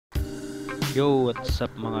Yo, what's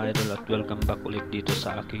up mga idol at welcome back ulit dito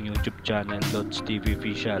sa aking YouTube channel, Lods TV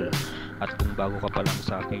Official. At kung bago ka pa lang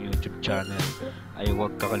sa aking YouTube channel, ay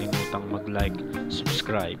huwag kakalimutang mag-like,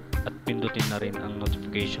 subscribe, at pindutin na rin ang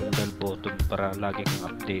notification bell button para lagi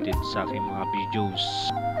kang updated sa aking mga videos.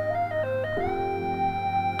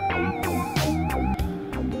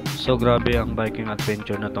 So grabe ang biking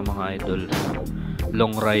adventure na to mga idol.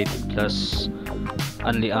 Long ride plus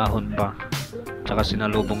unli ahon pa. Tsaka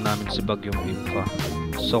sinalubong namin si Bagyong Infa.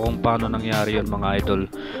 So kung paano nangyari yun mga idol,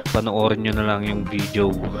 panoorin nyo na lang yung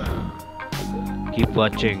video. Keep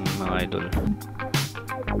watching mga idol.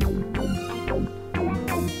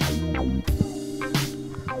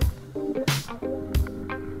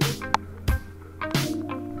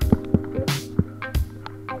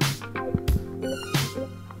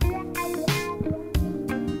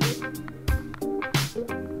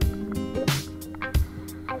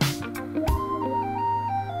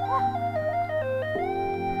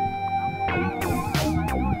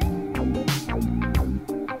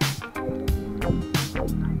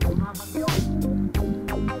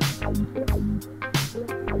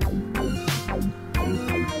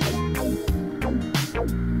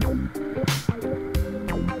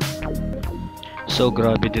 So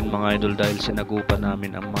grabe din mga idol dahil sinagupan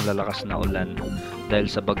namin ang malalakas na ulan dahil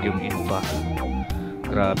sa Bagyong Infa.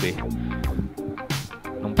 Grabe.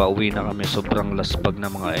 Nung pauwi na kami sobrang laspag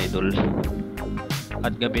na mga idol.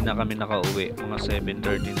 At gabi na kami nakauwi, mga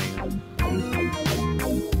 7:30 na yun.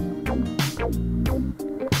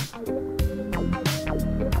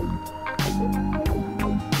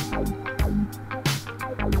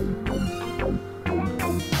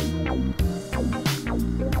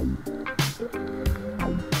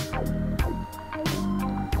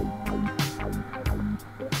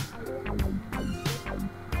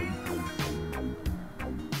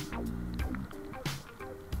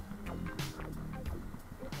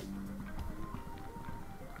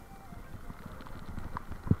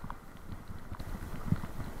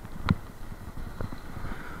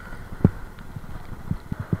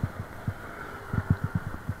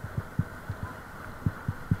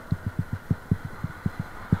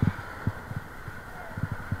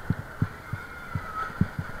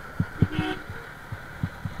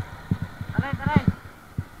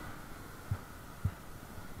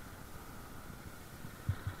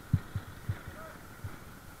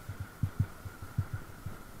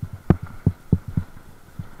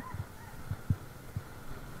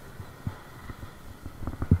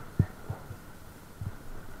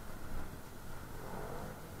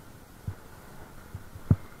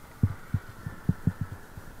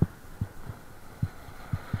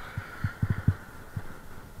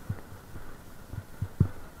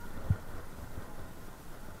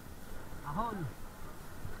 Ahon.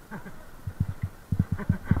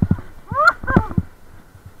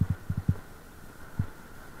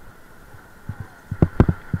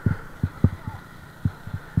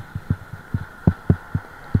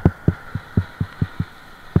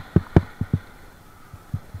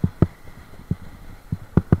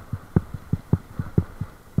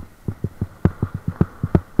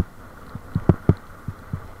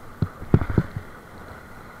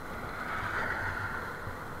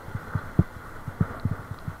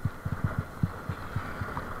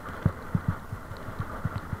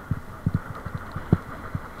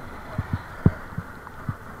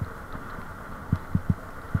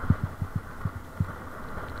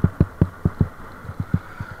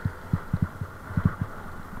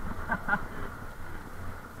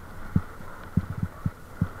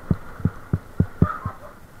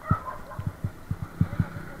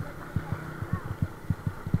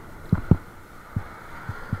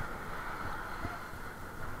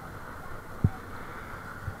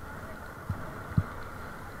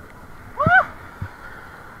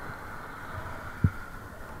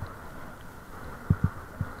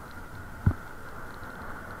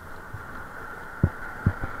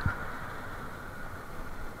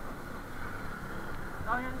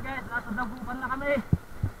 So yan guys, nasa dagupan na kami.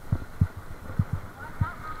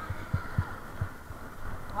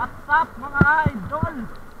 What's up mga idol?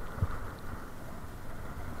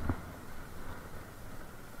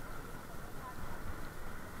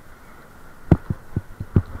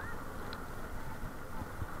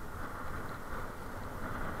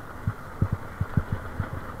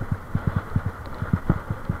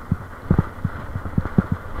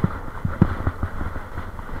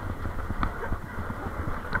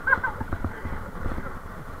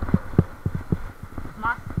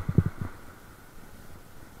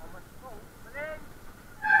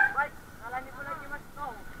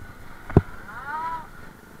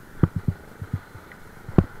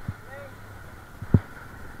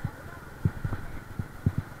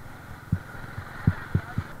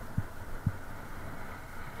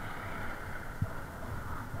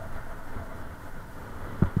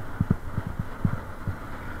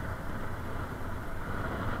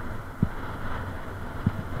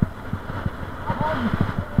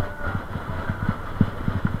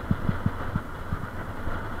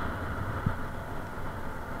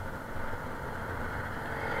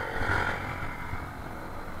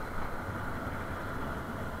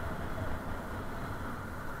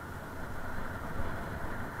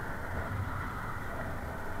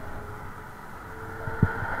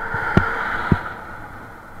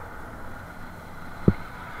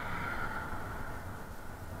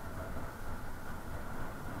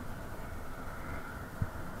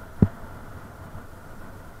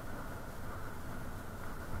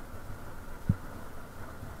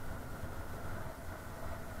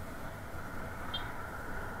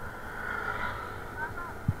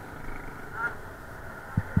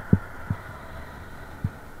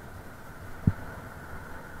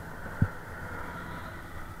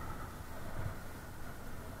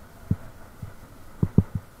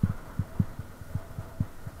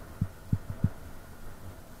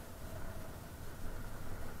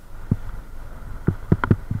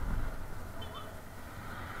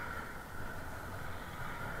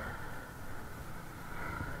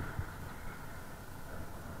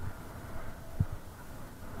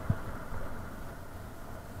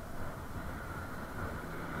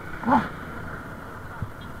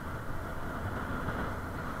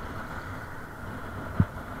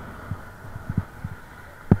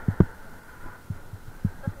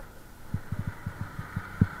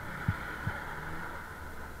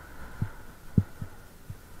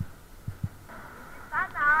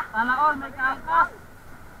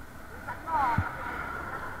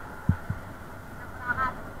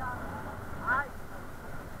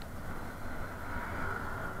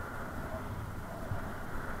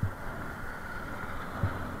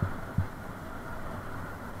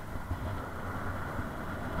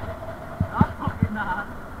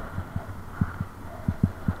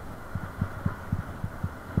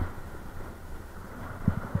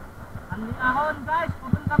 ahon guys,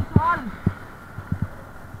 papuntang sual.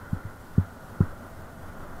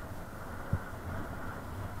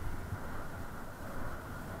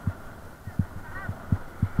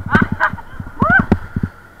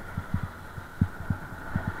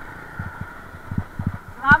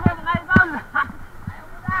 Grabe mga idol.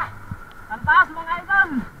 Ang taas mga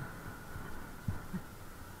idol.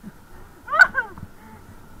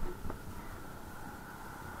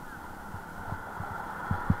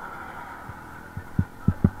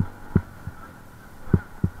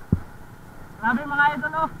 Grabe mga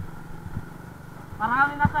idol oh.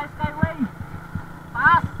 Parang nasa skyway.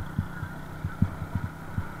 Taas.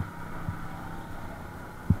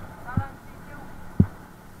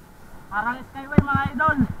 Parang skyway mga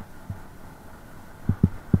idol.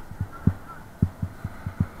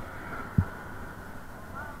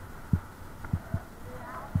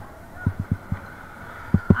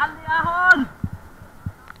 Unli ahon.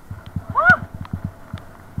 Woo!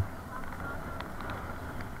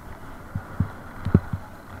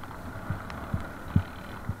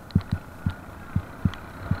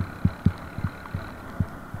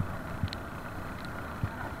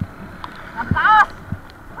 Ang taas.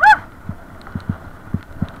 Woo!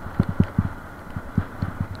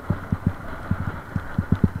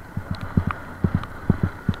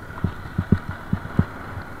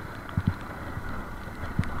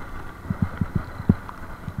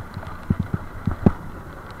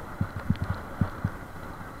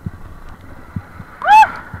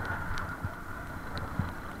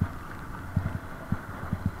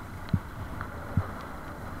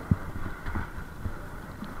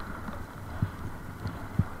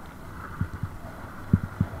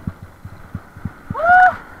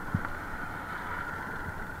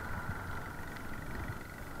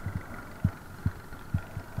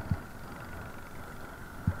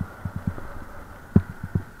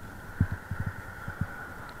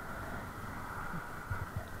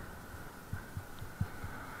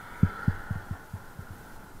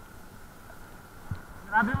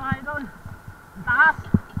 Grabe mga idol. Ang taas.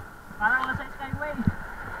 Parang nasa skyway.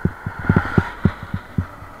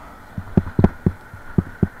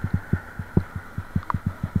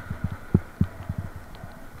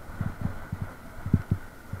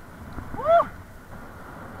 Woo!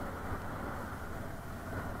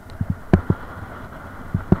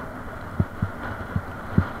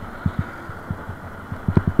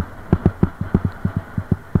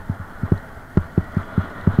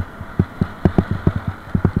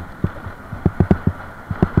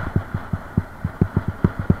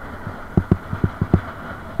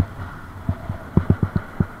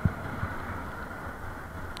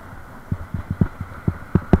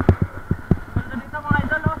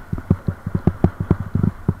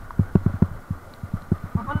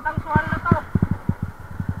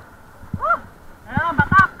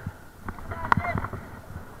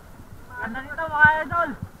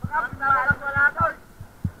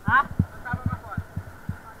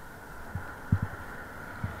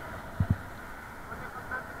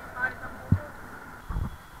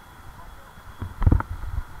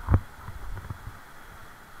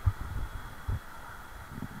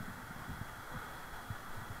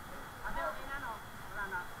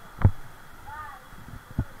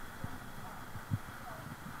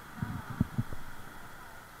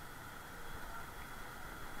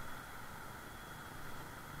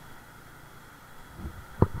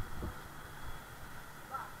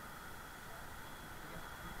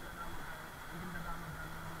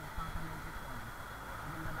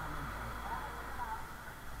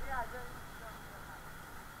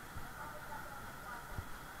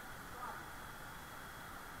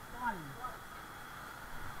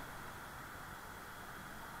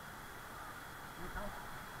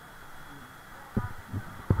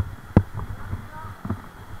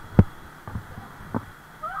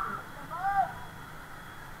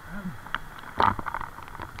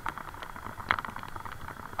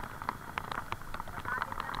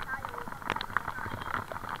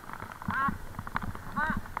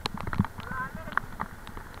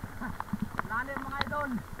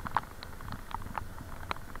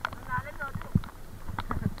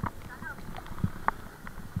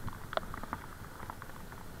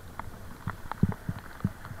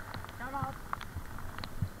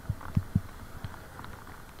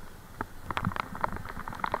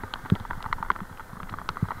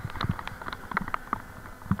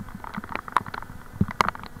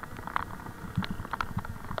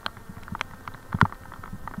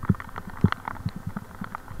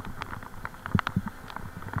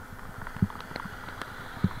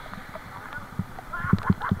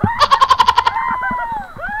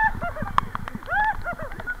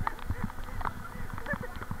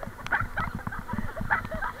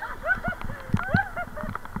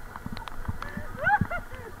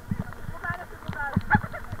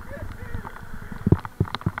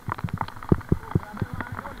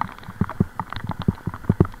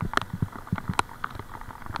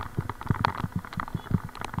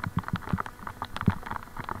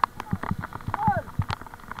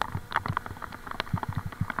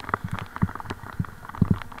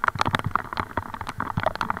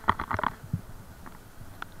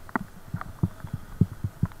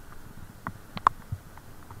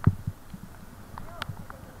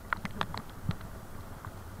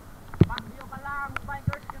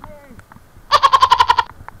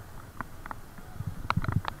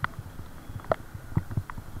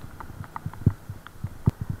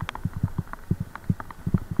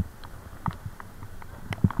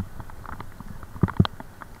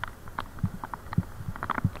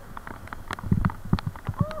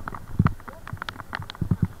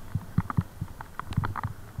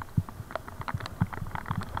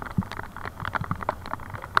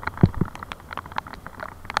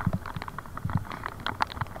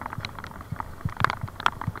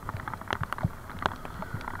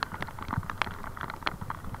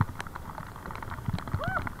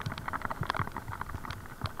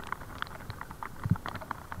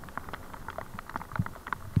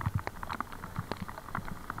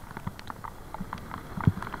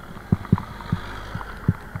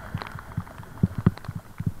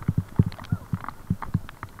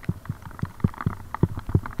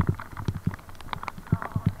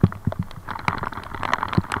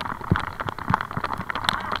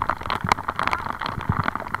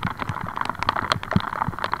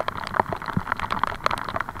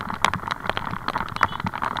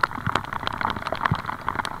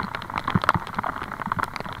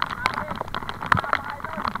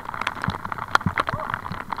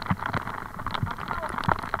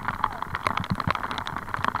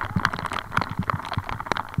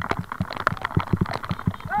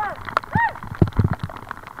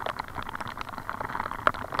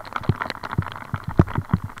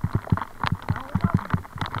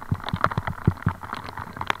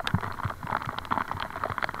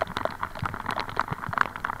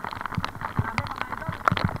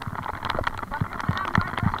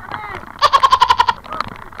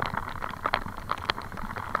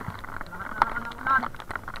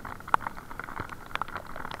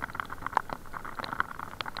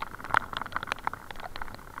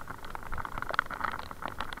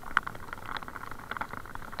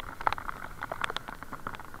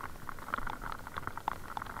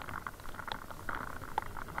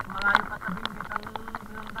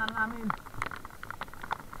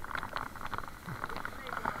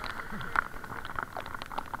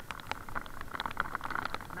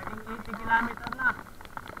 kilometer na.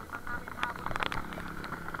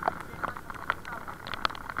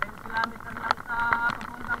 10 kilometer lang sa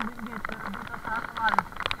papuntang Benguet, pero dito sa Sual,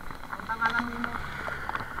 papuntang Alamino,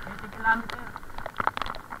 20 kilometer.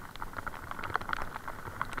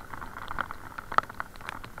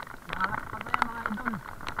 Nakalaspag na yan mga idol.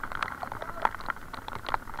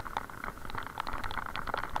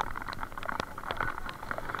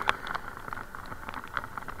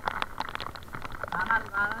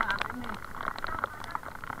 Natin eh.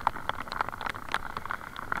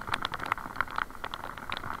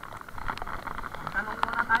 Tanong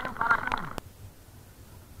muna tayo para sure.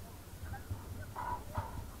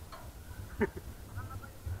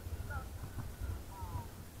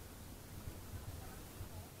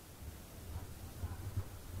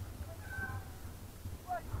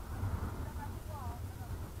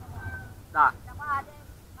 Da.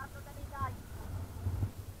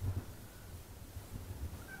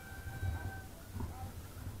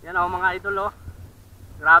 Yan o mga idol oh.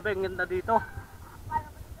 Grabe, ang ganda dito.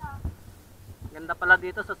 Ganda pala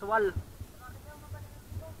dito sa Sual.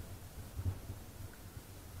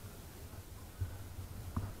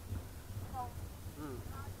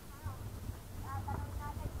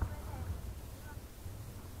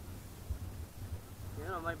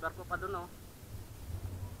 Yan o, may barko pa dun oh.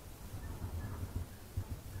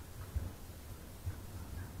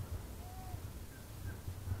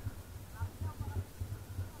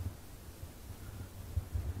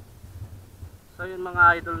 So yun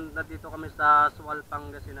mga idol, nandito kami sa Sual,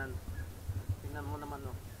 Pangasinan. Tingnan mo naman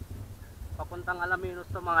oh. Papuntang Alaminos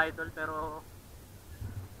to mga idol, pero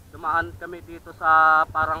dumaan kami dito sa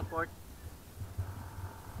parang port.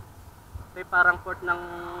 Ito parang port ng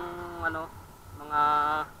ano, mga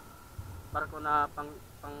barko na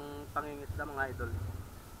pangingisda mga idol.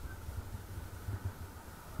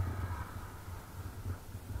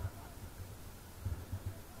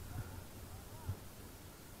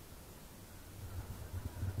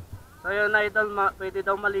 So yun idol, pwede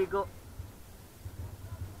daw maligo.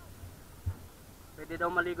 Pwede daw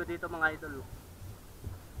maligo dito mga idol.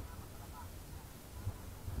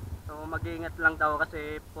 So mag-iingat lang daw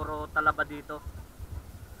kasi puro talaba dito.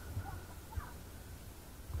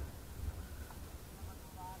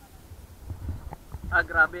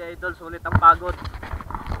 Grabe idol, sulit ang pagod.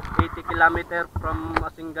 80 km from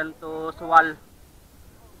Asinggan to Sual.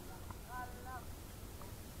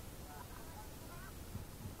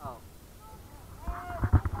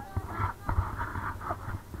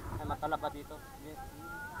 Matalaba dito.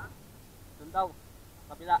 Doon daw,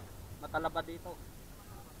 kabila, matalaba dito.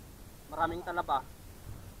 Maraming talaba.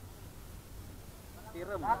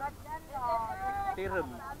 Tirem. Tirem.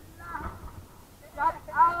 Shout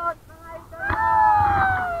out mga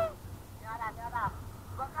idol! Yara.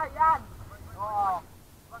 Baka yan. Oo.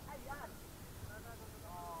 Baka yan.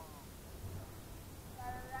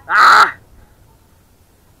 Ah!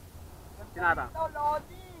 Sinata.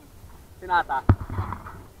 Sinata.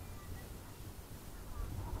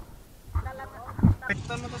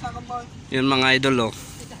 Yun mga idol oh.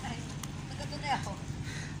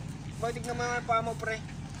 Pwede naman ang pa mo pre.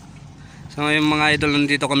 So ngayon mga idol,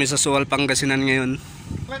 nandito kami sa Sual, Pangasinan ngayon.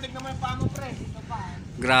 Pwede naman ang pa mo pre.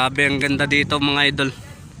 Grabe, ang ganda dito mga idol.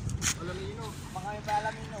 Alamino. Baka yung pa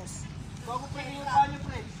Alaminos. Bago pre yung pa nyo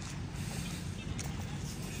pre.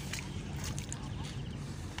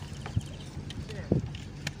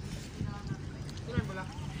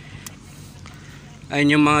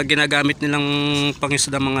 Ayun yung mga ginagamit nilang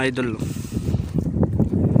pangisda mga idol.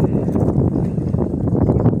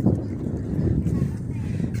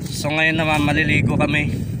 So ngayon naman maliligo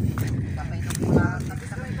kami.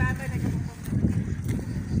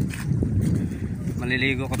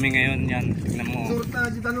 Maliligo kami ngayon, yan. Tingnan mo. Surut na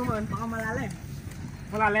si tanungan. Baka malalim.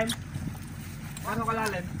 Malalim? Paano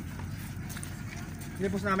kalalim?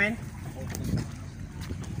 Nipos namin?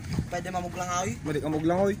 Pwede mamuglang aoy. Balik ang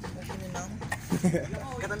muglangoy.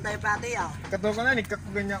 Katantay pati ah. Kato ka na,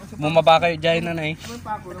 nagkakuganyan ako sa Bumaba kayo dyan na eh.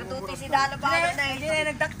 Katuti si Dalo pa na eh. Hindi na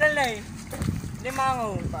nagdaktal na eh. Hindi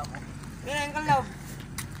mango. Hindi na yung kalaw.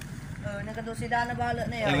 Nagkatuti si Dalo bala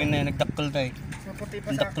na Ayun yun. na, nagdakkel na eh. maputi pa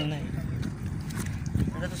sa Nagdakkel na eh.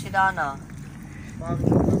 Nagkatuti si Dana. bago.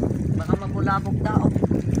 Baka magulabog daw.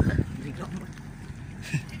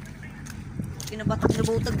 Kinabatak na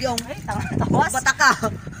butag yung. Tawas. Batak ka.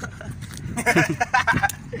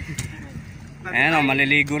 Ayan o,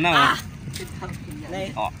 maliligo na o.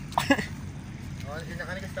 Nay. Oh. Oh,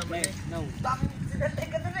 sinakanikas tama eh. No. Sinatay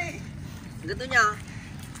ka na eh. Gato niya.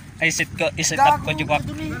 Ay, isit up ko juga.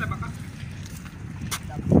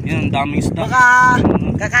 Yun, ang daming isda. Baka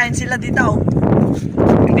kakain sila dito.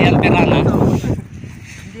 Hindi yan pirana.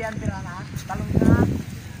 Hindi yan, tira na. Talong na.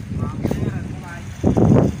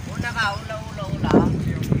 Una ka, ula.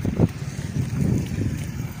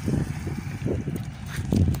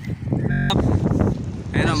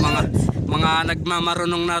 Ayun o, mga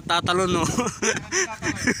nagmamarunong na tatalon no.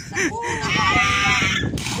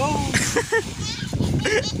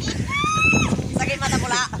 Sakit mata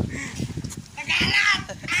pula. Nagalat!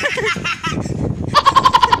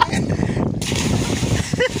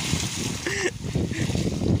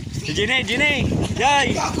 Jine!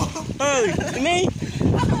 Jay! Hoy! Jine!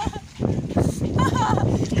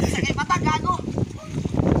 Sakit mata, gago!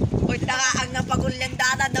 Uy, ang napagulyang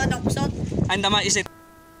dana doon, nakusot. Ang dama isit.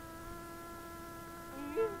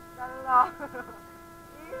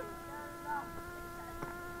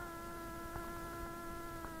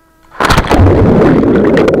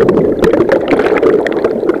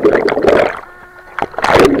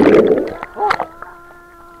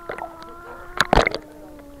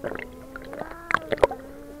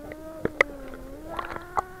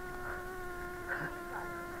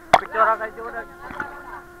 Picture kay Jordan.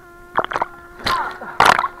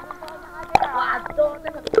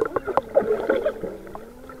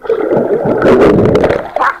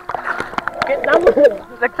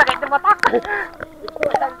 Nagsakit ng mata.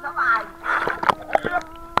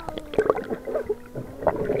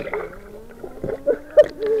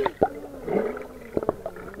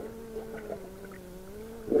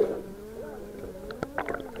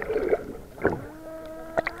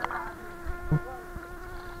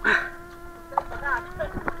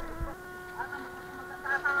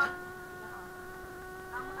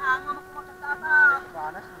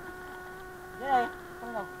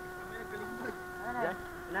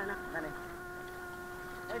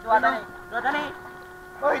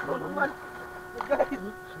 Hoy, tulong man.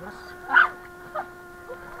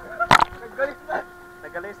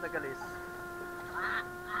 Nagalis.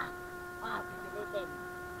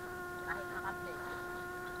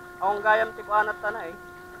 Akong gayam ti ko anat na eh.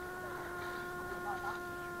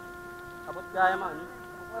 Abot gaya man.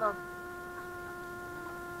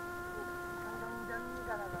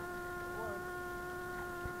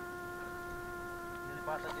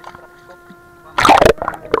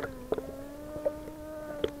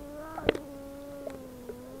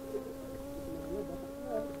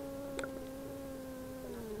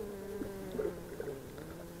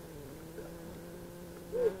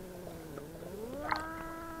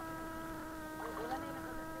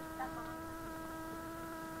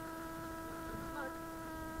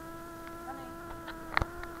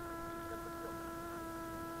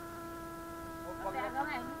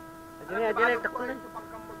 Ajine, takol.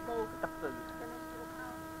 Takol.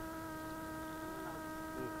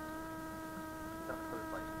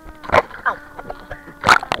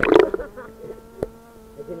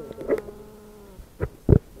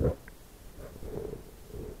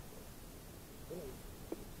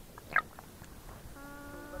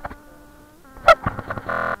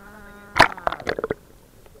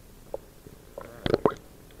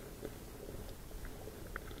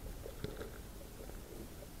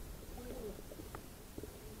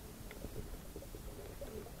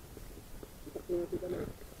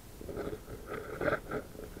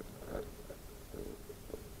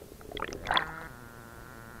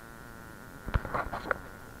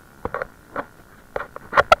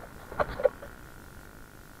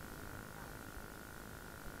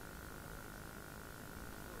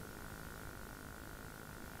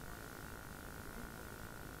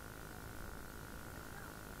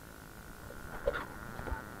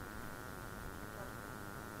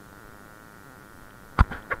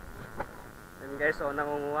 Guys, so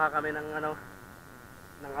nangunguha kami ng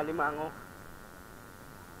ng alimango.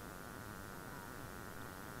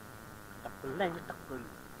 Takol.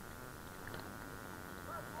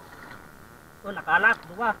 Oh, nakalat,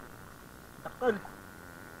 buwa. Takol.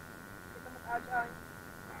 Ito makaga.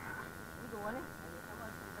 Ito wala.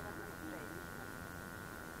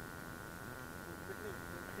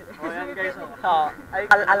 Oh, yan guys, oh. Ay,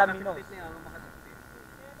 alamino.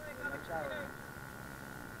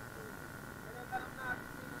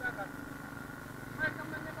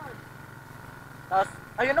 Tapos,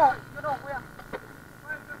 ayun o, kuya.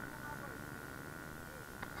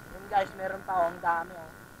 Yun guys, meron pa ang dami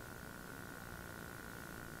o.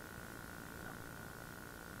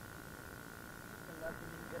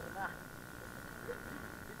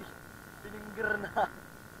 Piningger na.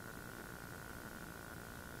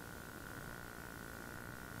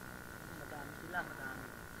 Madami sila.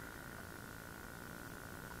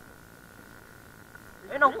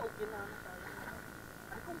 Ayun o.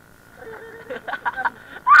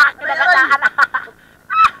 Kinakataan na.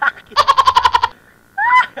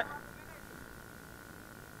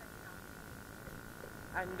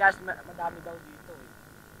 madami daw dito eh.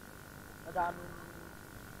 Madaming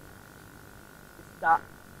isda.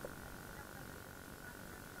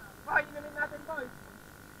 Boy, inumin natin boy.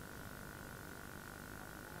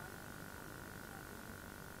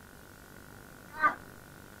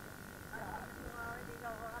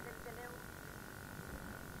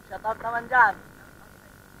 Shoutout naman dyan.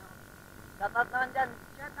 Shoutout naman dyan.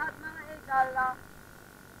 Shoutout mga igala.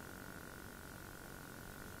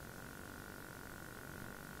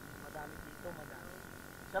 Madami dito, madami.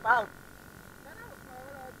 Shoutout.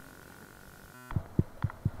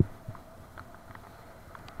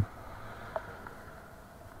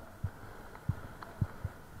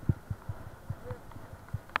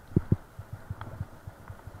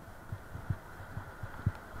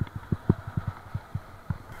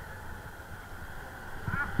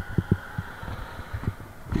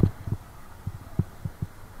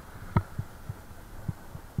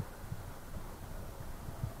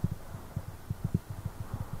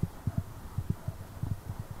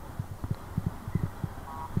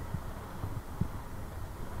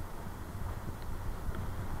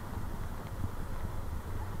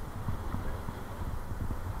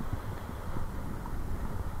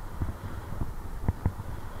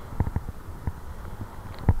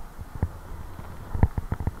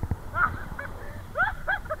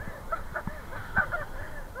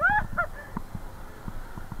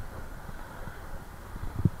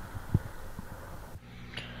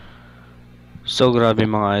 So grabe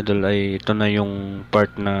mga idol, ay ito na yung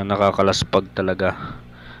part na nakakalaspag talaga.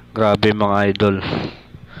 Grabe mga idol,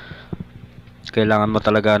 kailangan mo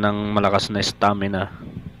talaga ng malakas na stamina,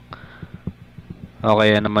 o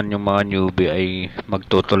kaya naman yung mga newbie ay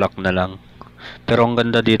magtutulak na lang. Pero ang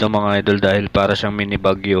ganda dito mga idol dahil para siyang mini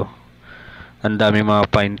bagyo. Ang dami mga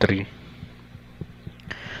pine tree.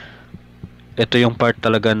 Ito yung part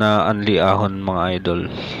talaga na unli ahon mga idol.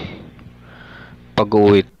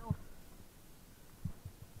 Pag-uwi.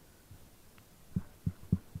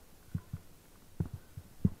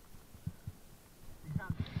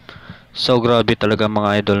 So grabe talaga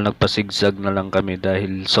mga idol, nagpasigsag na lang kami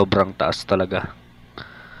dahil sobrang taas talaga.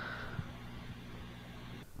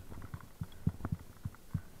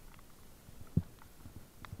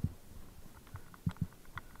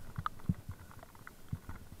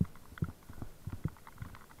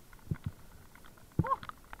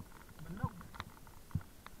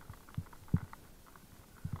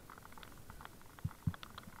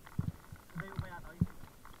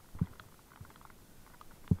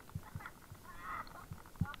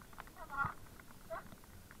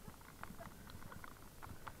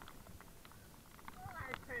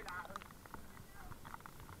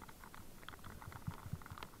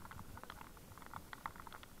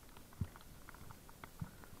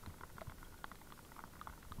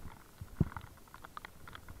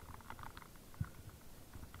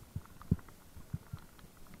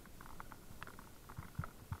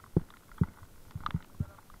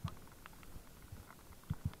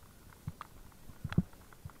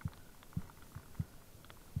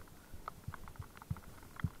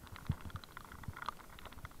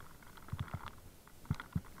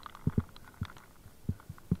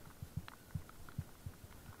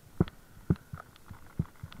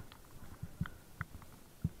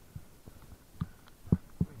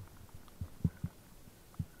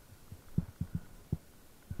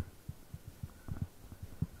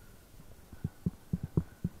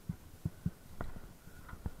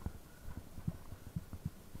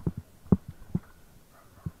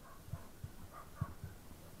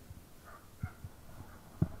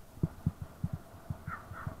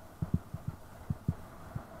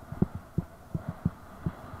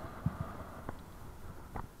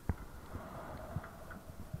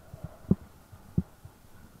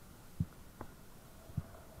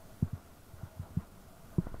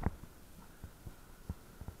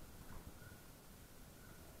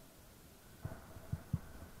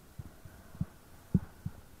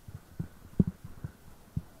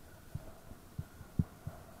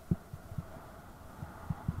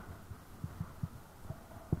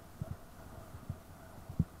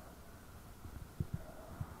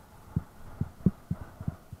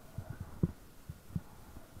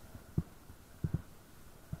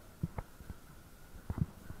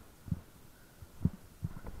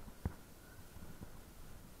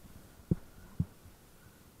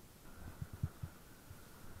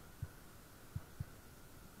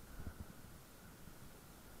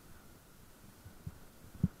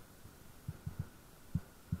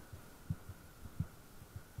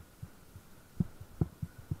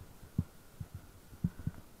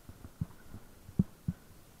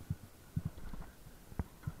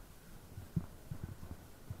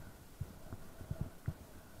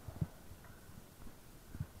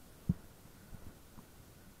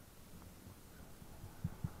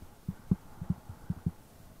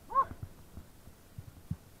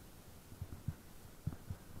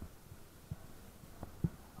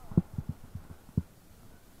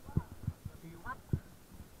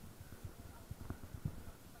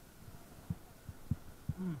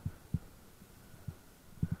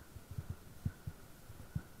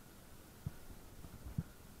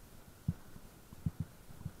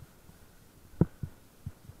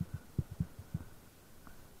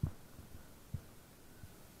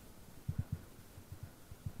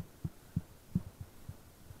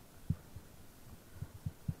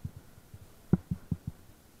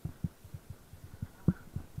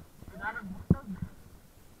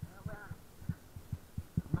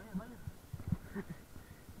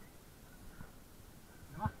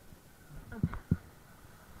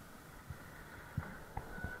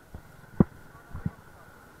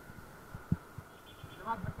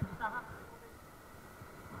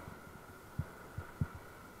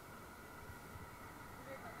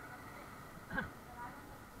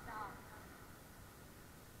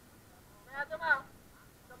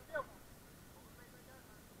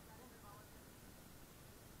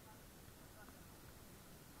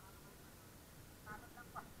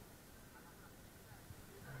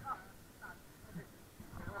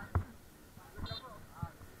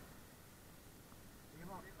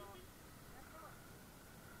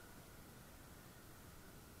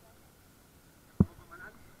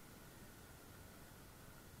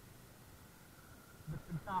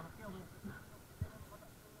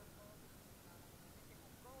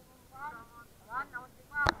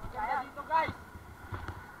 Dito guys.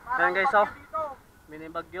 Ayan guys, oh.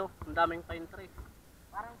 Mini bagyo. Ang daming pine tree.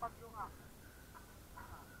 Parang bagyo nga.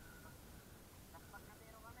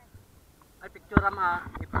 Ay, picture ma.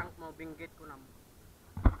 I-prank mo. Binggit ko na mo.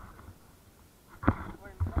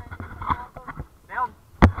 Leon.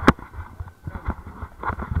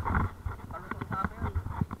 Palusong sa akin yan.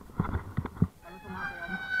 Palusong sa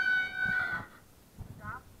akin yan.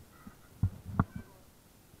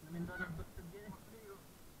 Namindo ng tutug yan eh.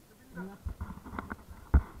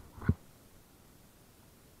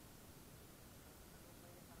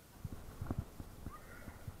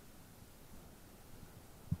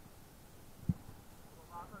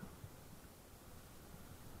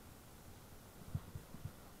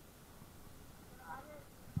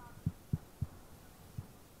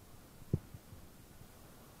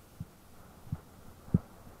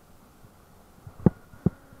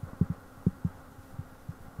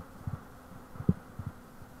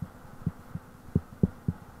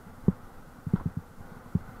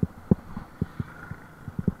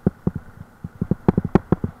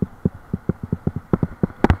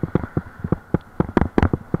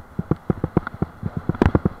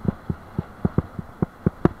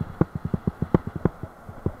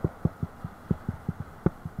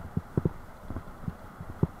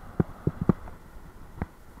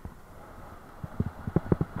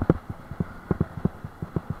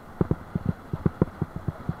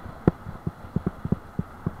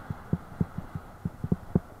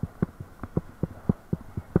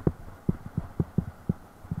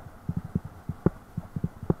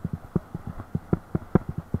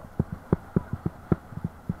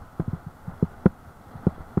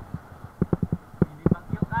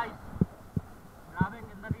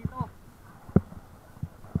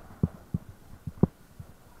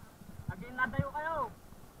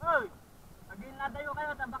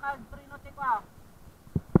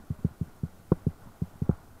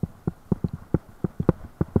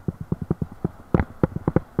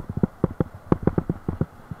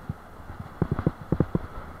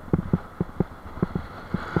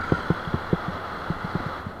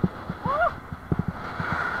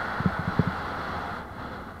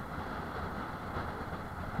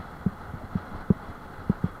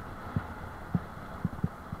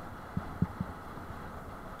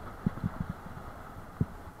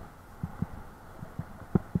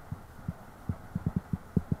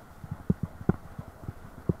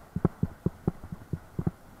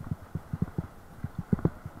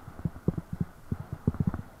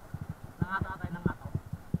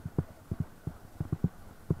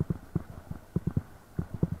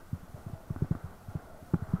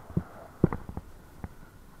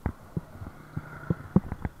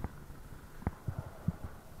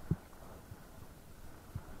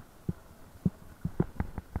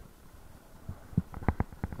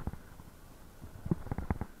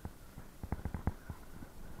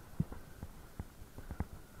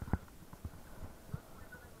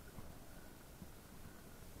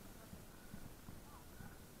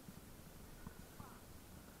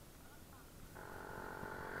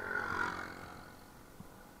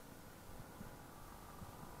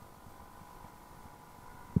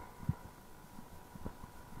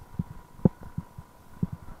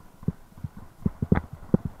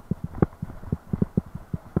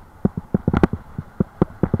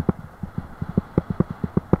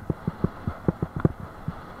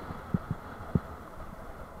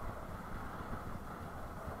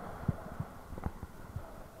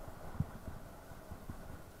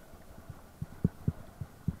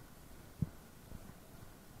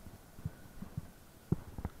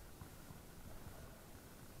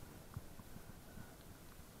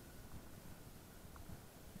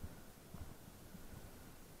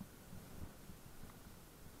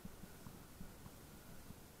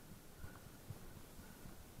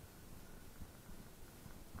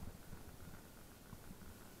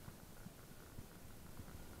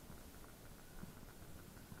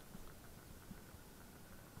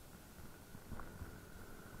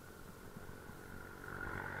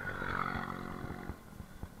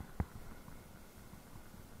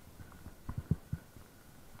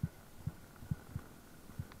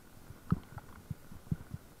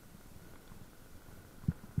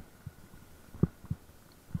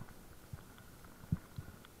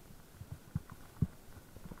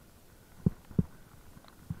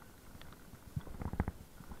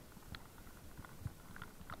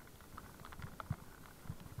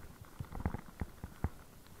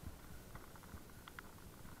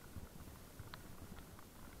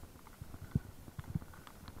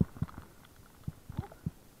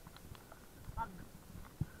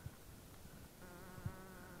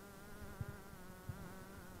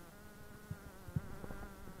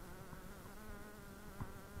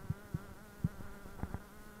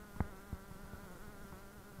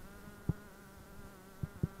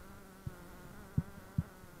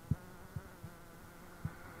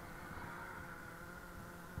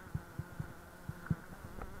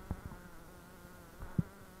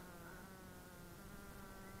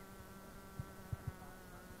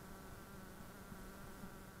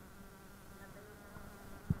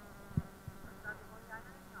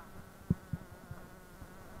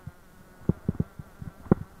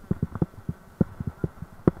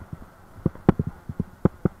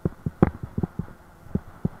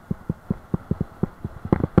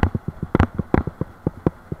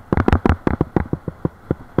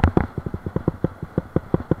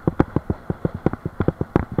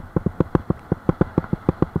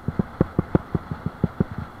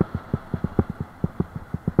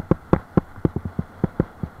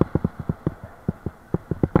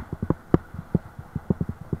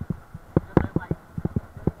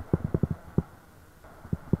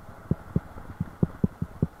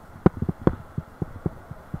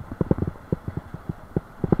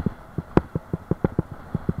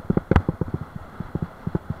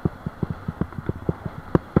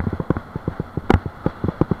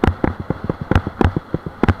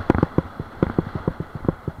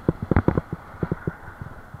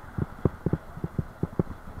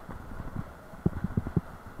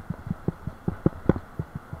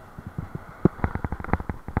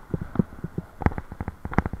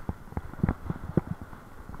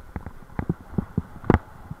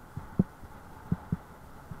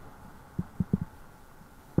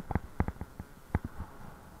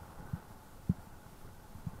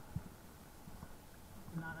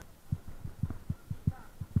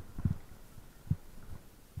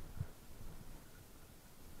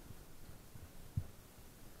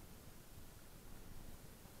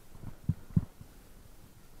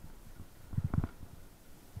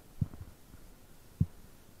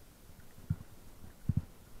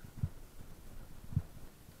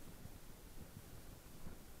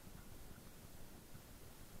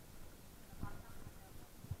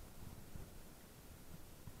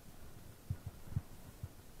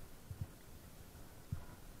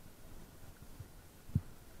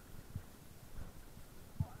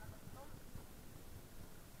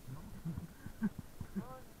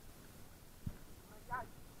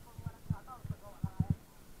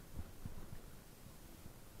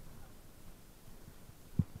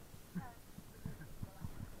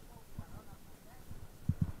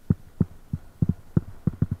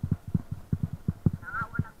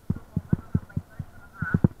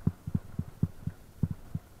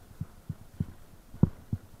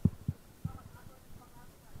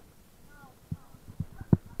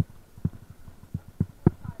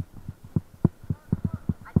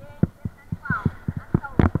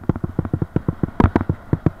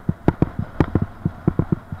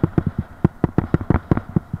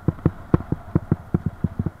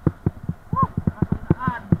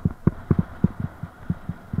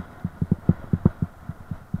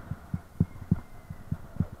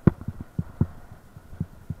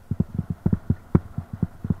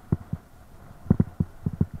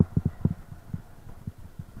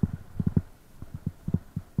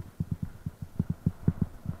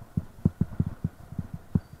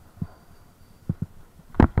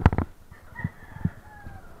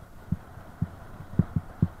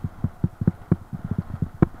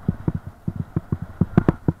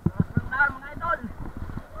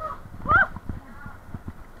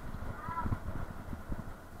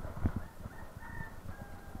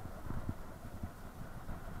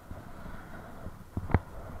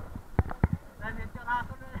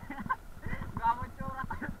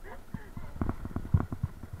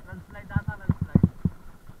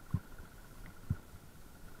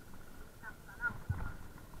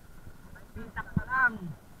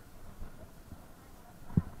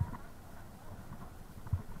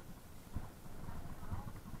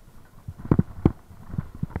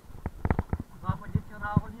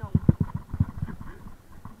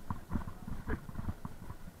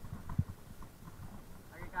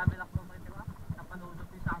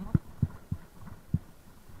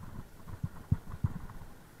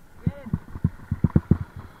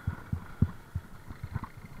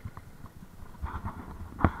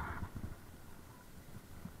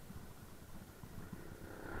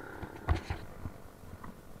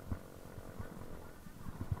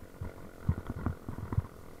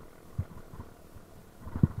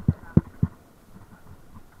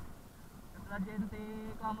 La gente,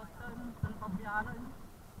 kmusta? Saan pabiyanan?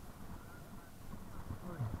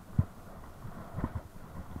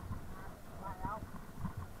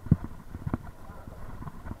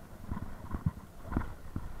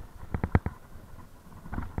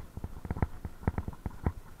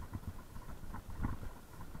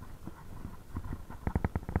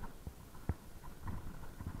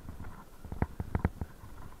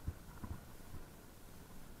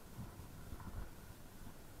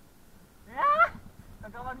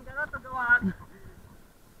 Tagawan ka na, tagawan.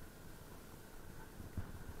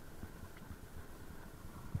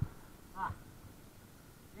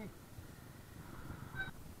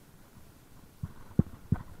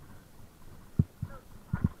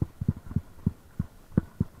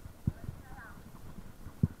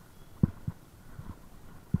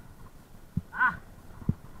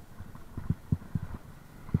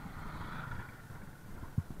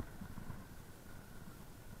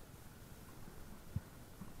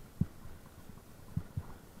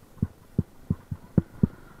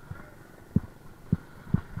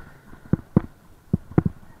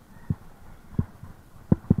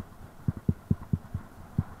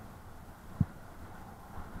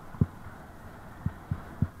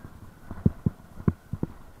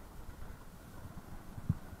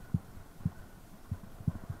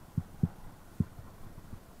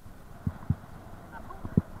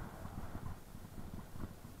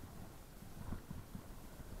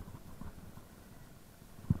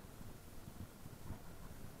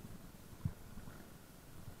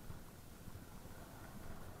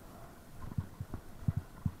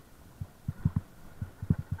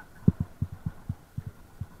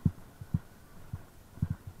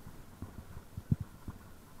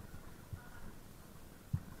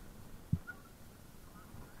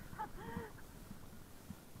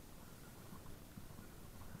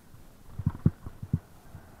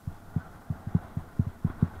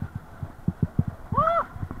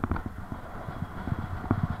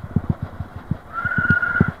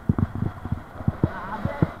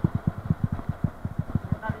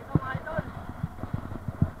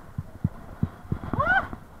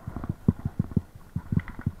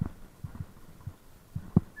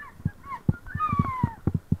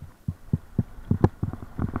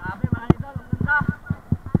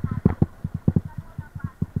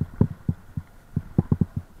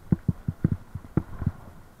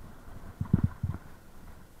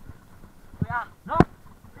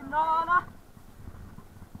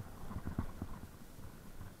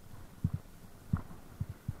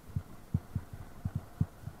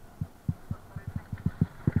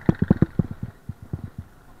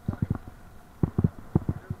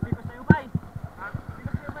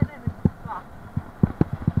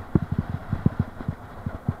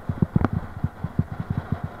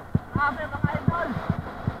 Grabe mga idol!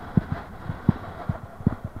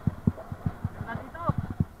 Ganda dito!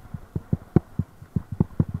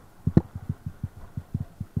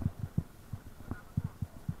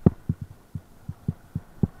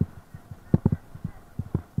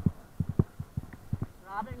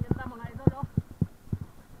 Grabe ang ganda mga idol oh!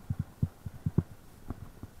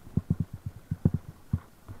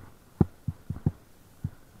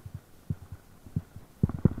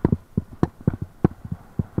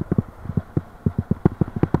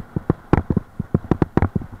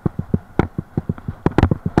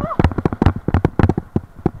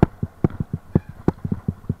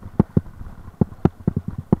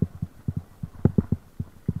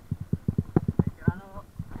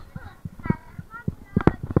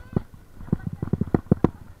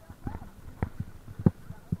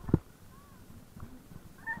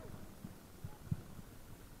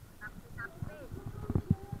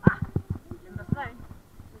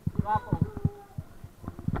 Guwapo.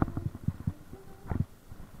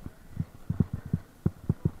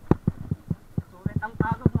 Sulit ang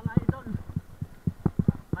pagod mga idol.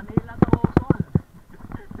 Manila to sual.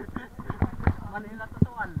 Manila to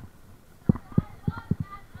sual.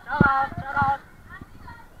 Shout out, shout out.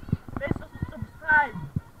 Please subscribe.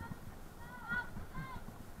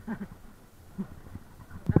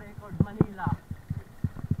 The record Manila.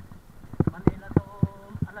 Manila to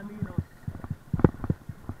Alaminos.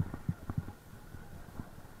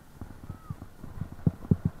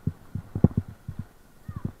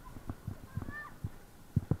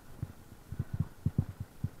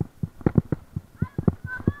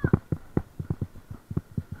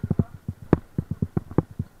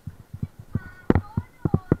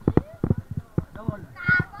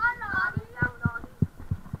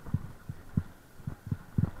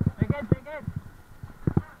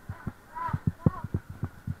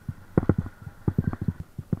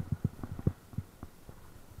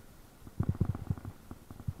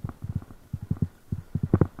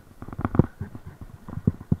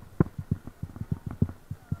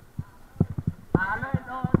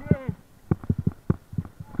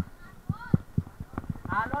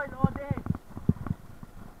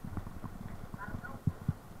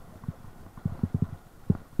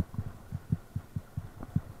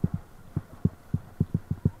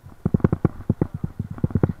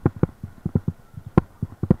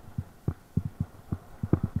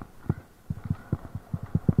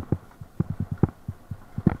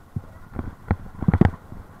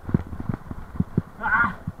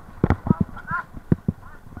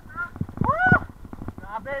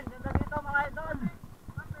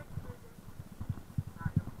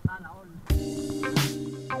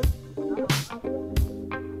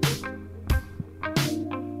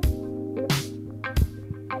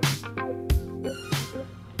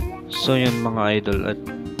 So yun mga idol, at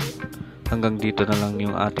hanggang dito na lang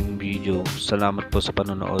yung ating video. Salamat po sa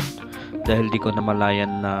panonood. Dahil di ko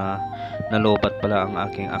namalayan na nalobat pala ang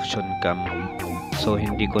aking action cam. So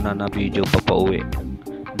hindi ko na video papauwi.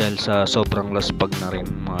 Dahil sa sobrang laspag na rin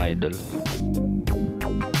mga idol.